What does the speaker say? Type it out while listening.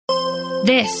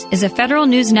This is a Federal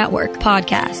News Network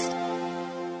podcast.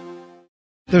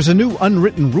 There's a new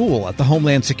unwritten rule at the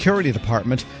Homeland Security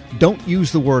Department. Don't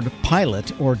use the word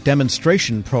pilot or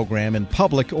demonstration program in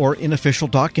public or in official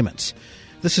documents.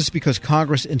 This is because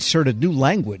Congress inserted new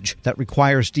language that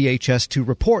requires DHS to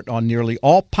report on nearly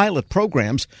all pilot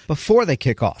programs before they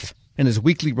kick off. In his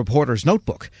weekly Reporter's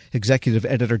Notebook, Executive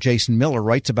Editor Jason Miller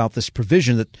writes about this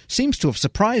provision that seems to have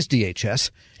surprised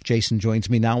DHS. Jason joins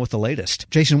me now with the latest.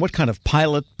 Jason, what kind of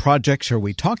pilot projects are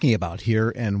we talking about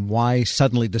here, and why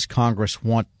suddenly does Congress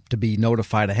want to be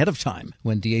notified ahead of time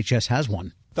when DHS has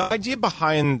one? The idea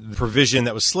behind the provision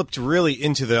that was slipped really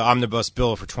into the omnibus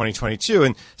bill for 2022,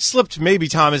 and slipped maybe,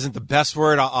 Tom, isn't the best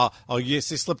word. I'll say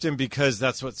slipped in because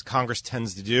that's what Congress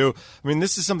tends to do. I mean,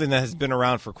 this is something that has been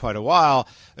around for quite a while,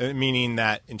 meaning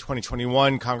that in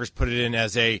 2021, Congress put it in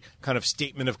as a kind of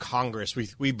statement of Congress.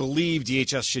 We believe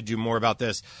DHS should do more about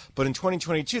this. But in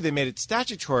 2022, they made it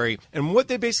statutory. And what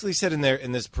they basically said in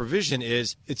this provision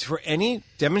is it's for any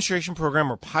demonstration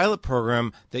program or pilot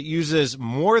program that uses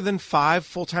more than 5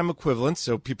 full-time equivalents,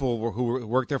 so people who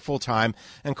work there full-time,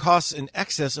 and costs in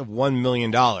excess of $1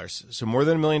 million. So more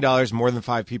than $1 million, more than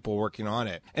 5 people working on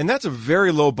it. And that's a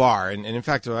very low bar. And in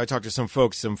fact, I talked to some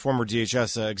folks, some former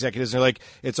DHS executives, and they're like,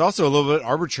 it's also a little bit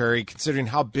arbitrary considering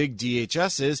how big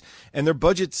DHS is, and their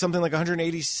budget's something like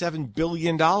 $187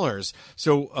 billion.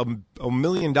 So a $1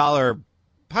 million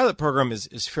pilot program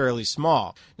is fairly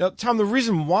small. Now, Tom, the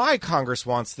reason why Congress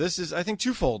wants this is, I think,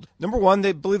 twofold. Number one,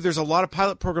 they believe there's a lot of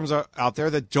pilot programs out there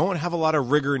that don't have a lot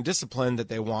of rigor and discipline that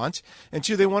they want. And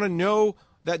two, they want to know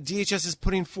that DHS is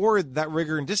putting forward that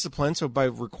rigor and discipline. So by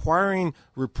requiring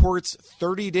reports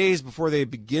 30 days before they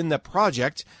begin the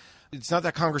project, it's not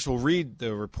that Congress will read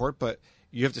the report, but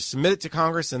you have to submit it to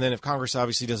Congress, and then if Congress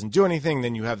obviously doesn't do anything,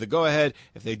 then you have the go-ahead.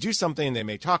 If they do something, they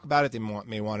may talk about it. They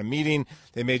may want a meeting.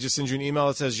 They may just send you an email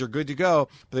that says you're good to go.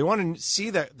 But they want to see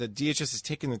that the DHS is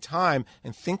taking the time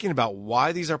and thinking about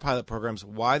why these are pilot programs,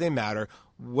 why they matter,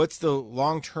 what's the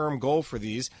long-term goal for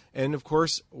these, and, of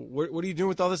course, what are you doing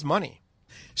with all this money?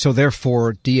 So,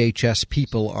 therefore, DHS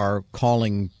people are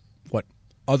calling what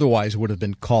otherwise would have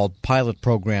been called pilot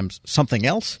programs something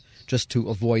else, just to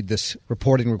avoid this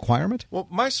reporting requirement? Well,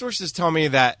 my sources tell me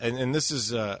that, and this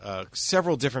is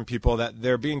several different people, that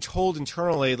they're being told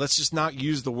internally, let's just not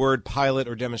use the word pilot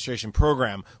or demonstration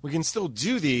program. We can still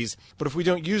do these, but if we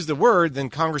don't use the word, then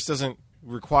Congress doesn't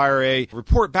require a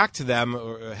report back to them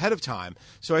ahead of time.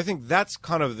 So I think that's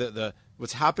kind of the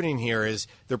what's happening here is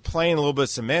they're playing a little bit of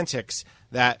semantics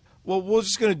that, well, we're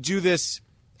just going to do this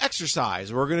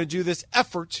exercise. We're going to do this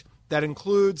effort that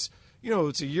includes,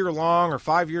 it's a year long or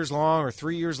 5 years long or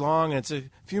 3 years long, and it's a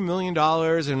few $1 million,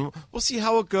 and we'll see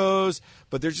how it goes.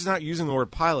 But they're just not using the word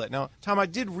pilot. Now, Tom, I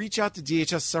did reach out to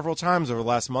DHS several times over the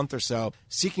last month or so,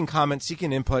 seeking comments,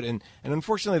 seeking input, and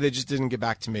unfortunately they just didn't get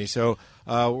back to me. So,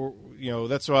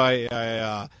 that's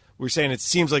why we're saying it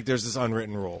seems like there's this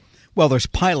unwritten rule. Well, there's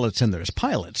pilots and there's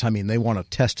pilots. I mean, they want to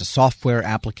test a software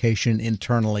application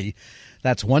internally.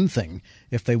 That's one thing.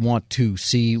 If they want to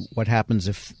see what happens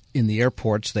if in the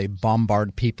airports they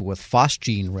bombard people with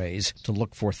phosgene rays to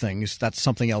look for things, that's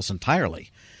something else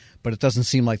entirely. But it doesn't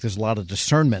seem like there's a lot of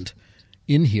discernment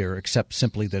in here except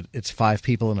simply that it's 5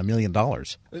 people and $1 million.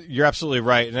 You're absolutely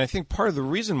right. And I think part of the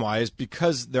reason why is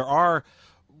because there are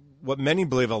what many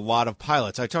believe a lot of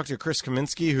pilots. I talked to Chris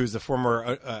Kaminsky, who's the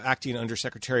former acting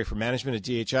undersecretary for management at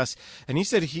DHS, and he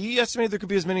said he estimated there could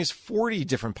be as many as 40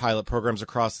 different pilot programs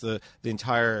across the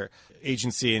entire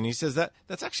agency. And he says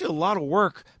that's actually a lot of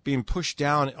work being pushed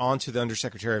down onto the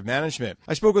undersecretary of management.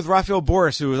 I spoke with Rafael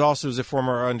Boris, who was a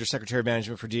former undersecretary of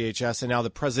management for DHS and now the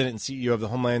president and CEO of the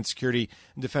Homeland Security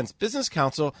and Defense Business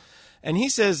Council. And he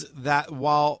says that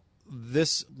while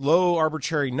this low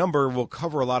arbitrary number will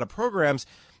cover a lot of programs,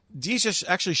 DHS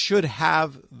actually should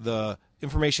have the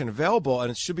information available,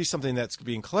 and it should be something that's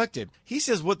being collected. He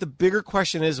says what the bigger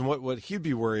question is and what he'd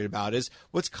be worried about is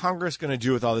what's Congress going to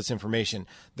do with all this information?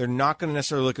 They're not going to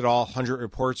necessarily look at all 100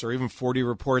 reports or even 40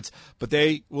 reports, but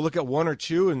they will look at 1 or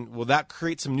 2, and will that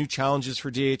create some new challenges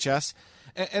for DHS?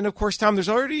 And of course, Tom, there's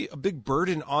already a big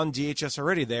burden on DHS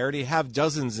already. They already have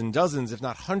dozens and dozens, if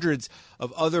not hundreds,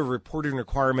 of other reporting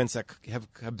requirements that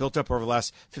have built up over the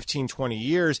last 15, 20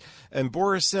 years. And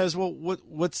Boris says, well,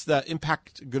 what's the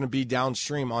impact going to be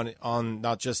downstream on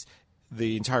not just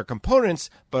the entire components,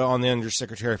 but on the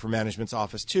Undersecretary for Management's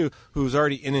office, too, who's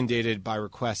already inundated by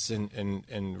requests and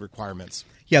requirements?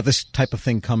 Yeah, this type of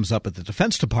thing comes up at the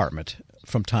Defense Department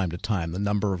from time to time. The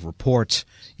number of reports,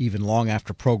 even long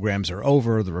after programs are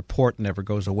over, the report never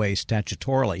goes away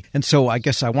statutorily. And so I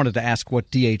guess I wanted to ask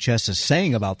what DHS is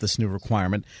saying about this new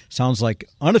requirement. Sounds like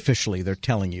unofficially they're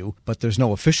telling you, but there's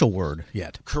no official word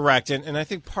yet. Correct. And I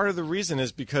think part of the reason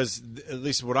is because, at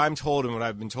least what I'm told and what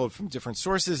I've been told from different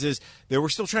sources, is that we're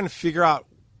still trying to figure out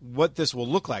what this will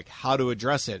look like, how to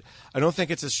address it. I don't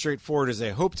think it's as straightforward as they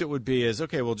hoped it would be as,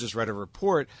 okay, we'll just write a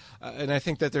report. And I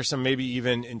think that there's some maybe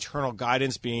even internal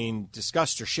guidance being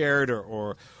discussed or shared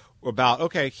or about,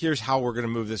 okay, here's how we're going to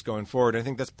move this going forward. I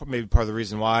think that's maybe part of the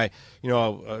reason why,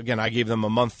 again, I gave them a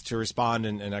month to respond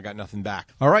and I got nothing back.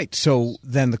 All right. So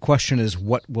then the question is,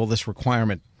 what will this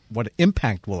requirement, what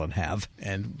impact will it have,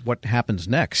 and what happens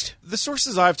next? The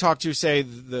sources I've talked to say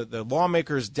the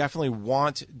lawmakers definitely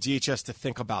want DHS to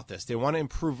think about this. They want to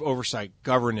improve oversight,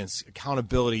 governance,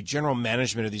 accountability, general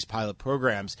management of these pilot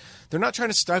programs. They're not trying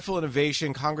to stifle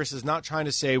innovation. Congress is not trying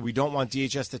to say we don't want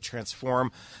DHS to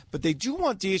transform, but they do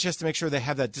want DHS to make sure they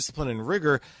have that discipline and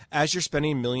rigor as you're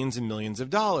spending millions and millions of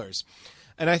dollars.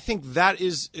 And I think that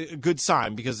is a good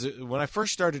sign, because when I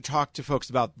first started to talk to folks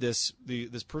about this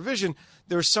provision,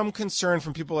 there was some concern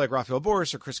from people like Rafael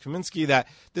Boris or Chris Kaminsky that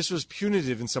this was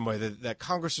punitive in some way, that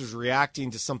Congress was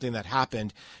reacting to something that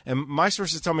happened. And my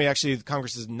sources tell me actually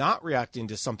Congress is not reacting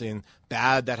to something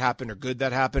bad that happened or good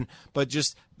that happened, but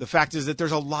just the fact is that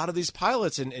there's a lot of these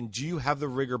pilots, and do you have the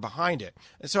rigor behind it?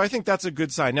 And so I think that's a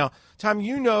good sign. Now, Tom,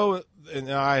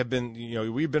 and I have been,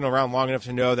 we've been around long enough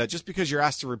to know that just because you're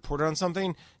asked to report on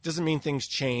something doesn't mean things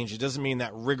change. It doesn't mean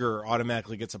that rigor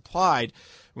automatically gets applied.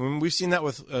 We've seen that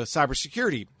with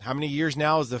cybersecurity. How many years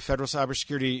now has the Federal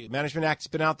Cybersecurity Management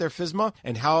Act been out there, FISMA,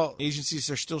 and how agencies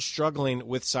are still struggling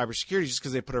with cybersecurity just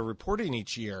because they put a report in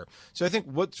each year. So I think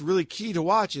what's really key to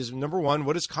watch is, number one,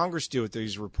 what does Congress do with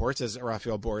these reports, as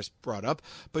Rafael Boris brought up?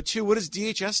 But two, what does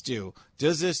DHS do?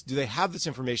 Do they have this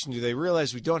information? Do they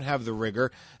realize we don't have the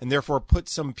rigor and therefore put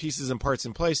some pieces and parts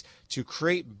in place to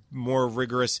create more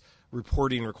rigorous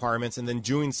reporting requirements and then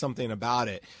doing something about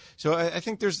it? So I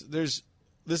think this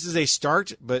is a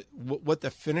start, but what the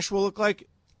finish will look like,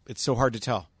 it's so hard to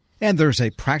tell. And there's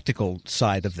a practical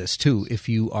side of this, too. If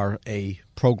you are a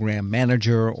program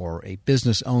manager or a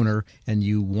business owner and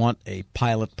you want a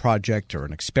pilot project or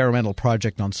an experimental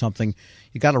project on something,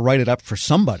 you got to write it up for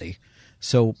somebody.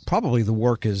 So probably the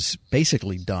work is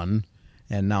basically done,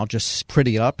 and now just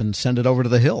pretty up and send it over to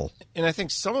the Hill. And I think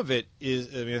some of it is,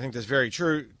 I think that's very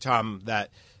true, Tom,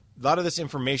 that a lot of this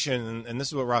information, and this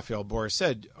is what Rafael Boris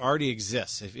said, already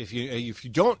exists. If you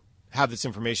don't have this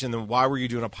information, then why were you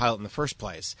doing a pilot in the first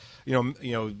place? A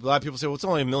lot of people say, well, it's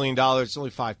only $1 million, it's only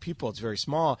 5 people, it's very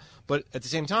small. But at the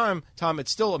same time, Tom,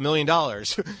 it's still $1 million.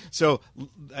 So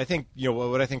I think,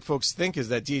 what I think folks think is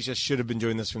that DHS should have been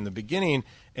doing this from the beginning.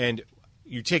 And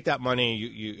you take that money,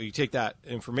 you take that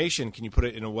information, can you put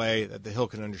it in a way that the Hill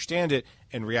can understand it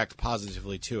and react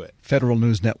positively to it? Federal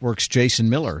News Network's Jason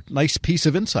Miller. Nice piece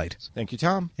of insight. Thank you,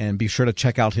 Tom. And be sure to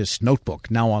check out his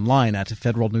notebook, now online at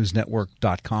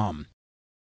federalnewsnetwork.com.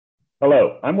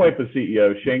 Hello, I'm WIPA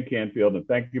CEO Shane Canfield, and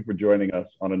thank you for joining us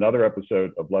on another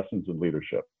episode of Lessons in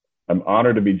Leadership. I'm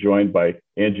honored to be joined by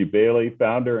Angie Bailey,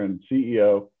 founder and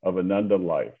CEO of Ananda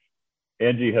Life.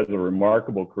 Angie has a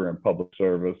remarkable career in public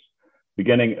service,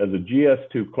 beginning as a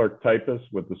GS2 clerk typist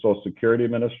with the Social Security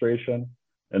Administration.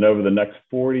 And over the next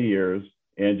 40 years,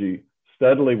 Angie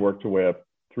steadily worked her way up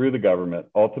through the government,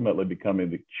 ultimately becoming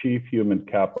the Chief Human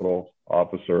Capital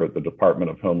Officer at the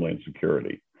Department of Homeland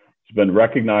Security. She's been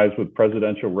recognized with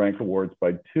presidential rank awards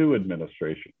by 2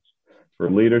 administrations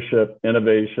for leadership,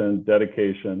 innovation,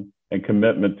 dedication, and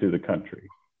commitment to the country.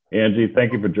 Angie,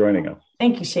 thank you for joining us.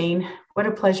 Thank you, Shane. What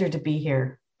a pleasure to be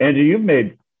here. Angie, you've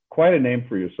made quite a name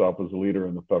for yourself as a leader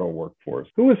in the federal workforce.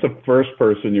 Who was the first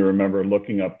person you remember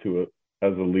looking up to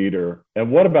as a leader, and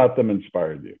what about them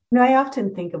inspired you? I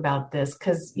often think about this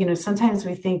because, sometimes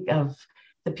we think of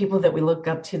the people that we look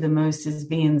up to the most as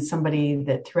being somebody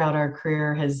that throughout our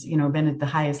career has, been at the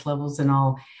highest levels and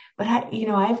all. But,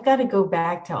 I've got to go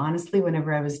back to, honestly,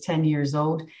 whenever I was 10 years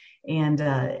old. And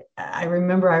I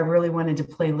remember I really wanted to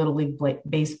play Little League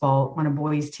baseball on a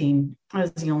boys team. I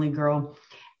was the only girl.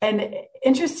 And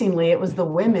interestingly, it was the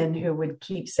women who would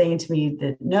keep saying to me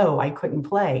that, no, I couldn't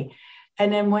play.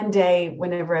 And then one day,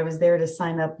 whenever I was there to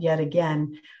sign up yet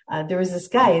again, there was this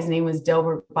guy, his name was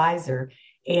Delbert Beiser.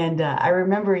 And I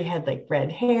remember he had like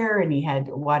red hair and he had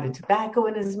wad of tobacco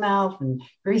in his mouth and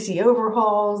greasy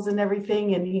overalls and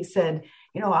everything. And he said,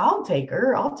 I'll take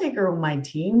her on my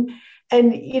team.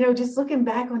 And, just looking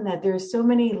back on that, there are so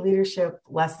many leadership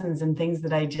lessons and things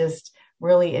that I just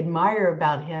really admire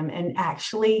about him, and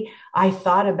actually I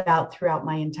thought about throughout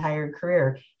my entire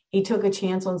career. He took a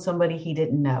chance on somebody he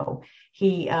didn't know.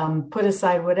 He put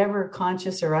aside whatever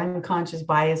conscious or unconscious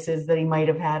biases that he might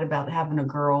have had about having a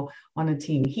girl on a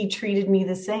team. He treated me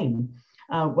the same.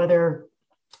 Whether,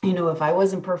 if I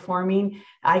wasn't performing,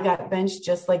 I got benched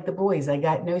just like the boys. I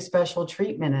got no special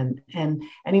treatment. And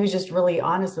he was just really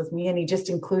honest with me, and he just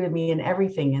included me in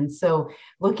everything. And so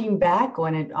looking back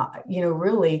on it,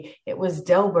 really, it was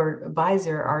Delbert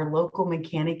Visor, our local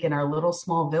mechanic in our little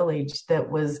small village, that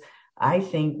was, I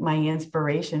think, my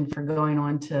inspiration for going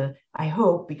on to, I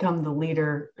hope, become the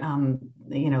leader,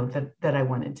 that I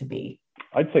wanted to be.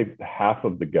 I'd say half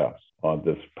of the guests on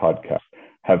this podcast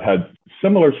have had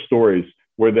similar stories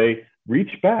where they reach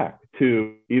back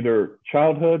to either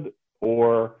childhood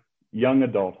or young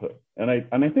adulthood. And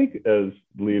I think as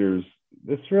leaders,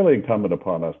 it's really incumbent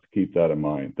upon us to keep that in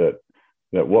mind, that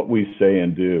what we say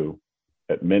and do,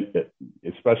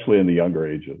 especially in the younger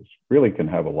ages, really can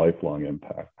have a lifelong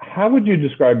impact. How would you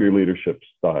describe your leadership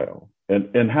style,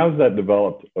 and how's that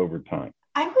developed over time?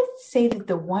 I would say that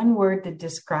the one word that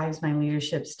describes my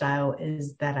leadership style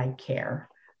is that I care.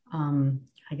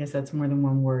 I guess that's more than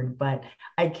one word, but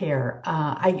I care.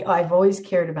 I've always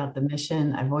cared about the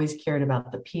mission. I've always cared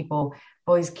about the people. I've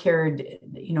always cared,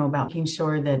 about making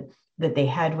sure that they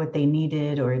had what they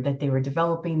needed, or that they were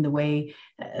developing the way,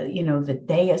 that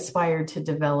they aspired to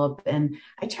develop. And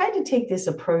I tried to take this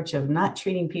approach of not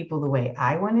treating people the way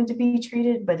I wanted to be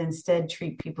treated, but instead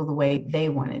treat people the way they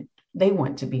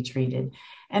want to be treated.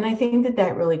 And I think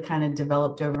that really kind of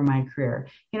developed over my career.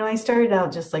 I started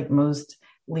out just like most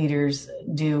leaders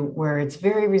do, where it's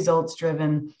very results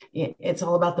driven. It's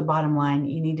all about the bottom line.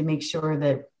 You need to make sure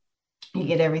that you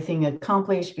get everything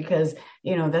accomplished because,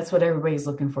 that's what everybody's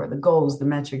looking for, the goals, the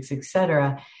metrics,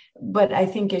 etc. But I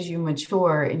think as you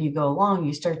mature and you go along,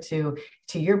 you start to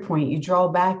your point, you draw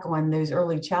back on those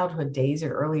early childhood days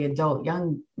or early adult,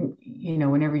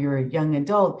 whenever you're a young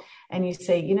adult, and you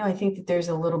say, I think that there's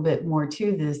a little bit more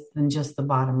to this than just the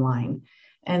bottom line.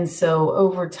 And so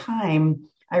over time,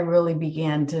 I really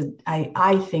began to,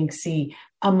 I think, see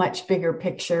a much bigger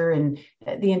picture and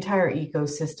the entire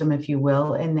ecosystem, if you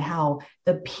will, and how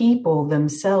the people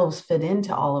themselves fit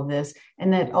into all of this.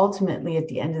 And that ultimately, at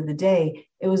the end of the day,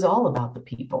 it was all about the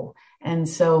people. And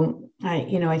so,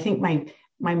 I think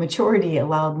my maturity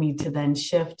allowed me to then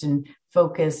shift and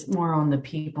focus more on the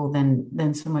people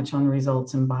than so much on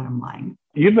results and bottom line.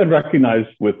 You've been recognized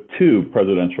with 2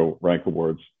 presidential rank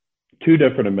awards, 2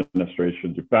 different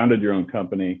administrations. You founded your own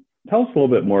company. Tell us a little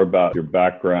bit more about your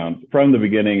background from the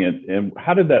beginning, and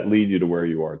how did that lead you to where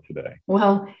you are today?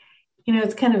 Well,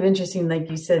 it's kind of interesting, like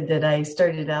you said, that I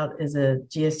started out as a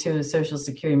GS2 of Social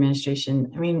Security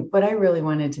Administration. I mean, what I really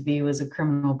wanted to be was a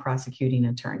criminal prosecuting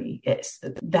attorney.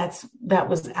 That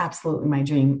was absolutely my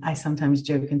dream. I sometimes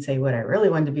joke and say what I really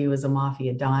wanted to be was a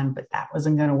mafia don, but that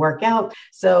wasn't going to work out.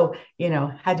 So,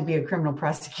 had to be a criminal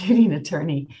prosecuting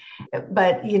attorney.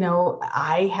 But,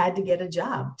 I had to get a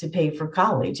job to pay for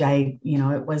college. It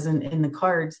wasn't in the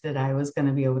cards that I was going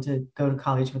to be able to go to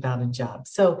college without a job.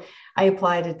 So I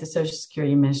applied at the Social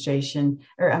Security Administration,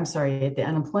 at the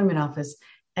unemployment office,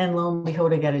 and lo and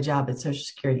behold, I got a job at Social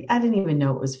Security. I didn't even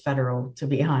know it was federal, to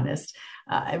be honest.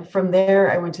 From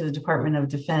there, I went to the Department of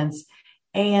Defense,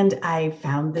 and I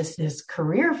found this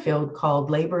career field called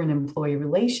Labor and Employee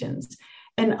Relations.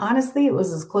 And honestly, it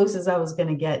was as close as I was going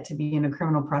to get to being a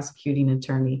criminal prosecuting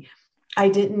attorney. I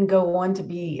didn't go on to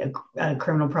be a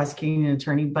criminal prosecuting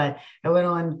attorney, but I went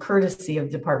on courtesy of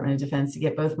Department of Defense to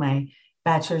get both my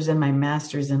bachelor's and my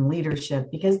master's in leadership,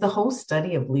 because the whole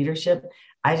study of leadership,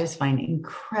 I just find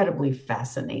incredibly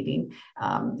fascinating.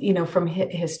 From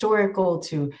historical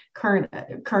to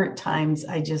current times,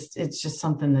 it's just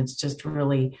something that's just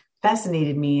really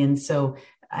fascinated me. And so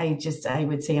I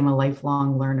would say I'm a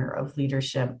lifelong learner of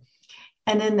leadership.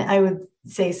 And then I would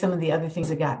say some of the other things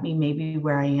that got me maybe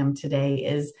where I am today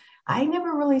is I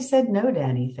never really said no to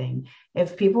anything.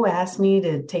 If people asked me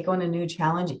to take on a new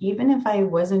challenge, even if I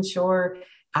wasn't sure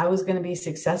I was going to be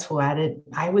successful at it,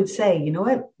 I would say, you know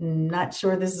what, I'm not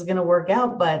sure this is going to work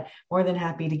out, but more than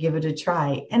happy to give it a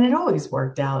try. And it always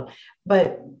worked out.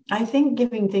 But I think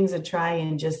giving things a try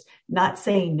and just not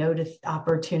saying no to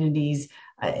opportunities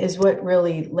is what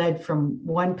really led from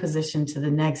one position to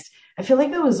the next. I feel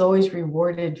like I was always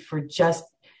rewarded for just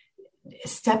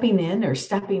stepping in or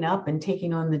stepping up and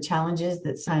taking on the challenges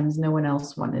that sometimes no one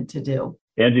else wanted to do.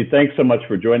 Angie, thanks so much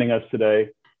for joining us today.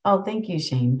 Oh, thank you,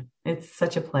 Shane. It's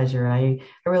such a pleasure. I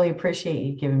really appreciate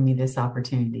you giving me this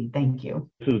opportunity. Thank you.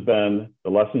 This has been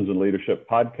the Lessons in Leadership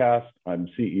podcast. I'm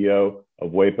CEO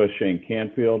of WEPA, Shane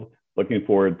Canfield. Looking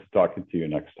forward to talking to you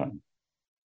next time.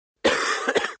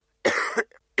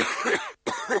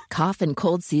 Cough and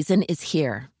cold season is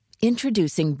here.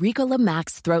 Introducing Ricola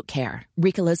Max Throat Care,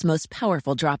 Ricola's most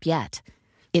powerful drop yet.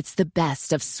 It's the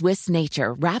best of Swiss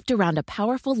nature wrapped around a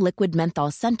powerful liquid menthol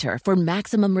center for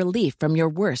maximum relief from your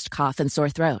worst cough and sore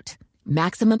throat.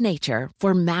 Maximum nature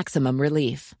for maximum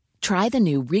relief. Try the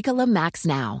new Ricola Max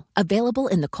now, available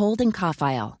in the cold and cough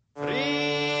aisle.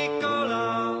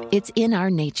 Ricola. It's in our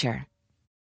nature.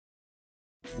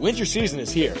 Winter season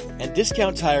is here, and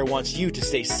Discount Tire wants you to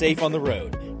stay safe on the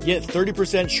road. Get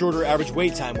 30% shorter average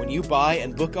wait time when you buy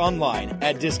and book online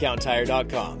at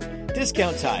DiscountTire.com.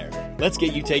 Discount Tire. Let's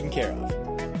get you taken care of.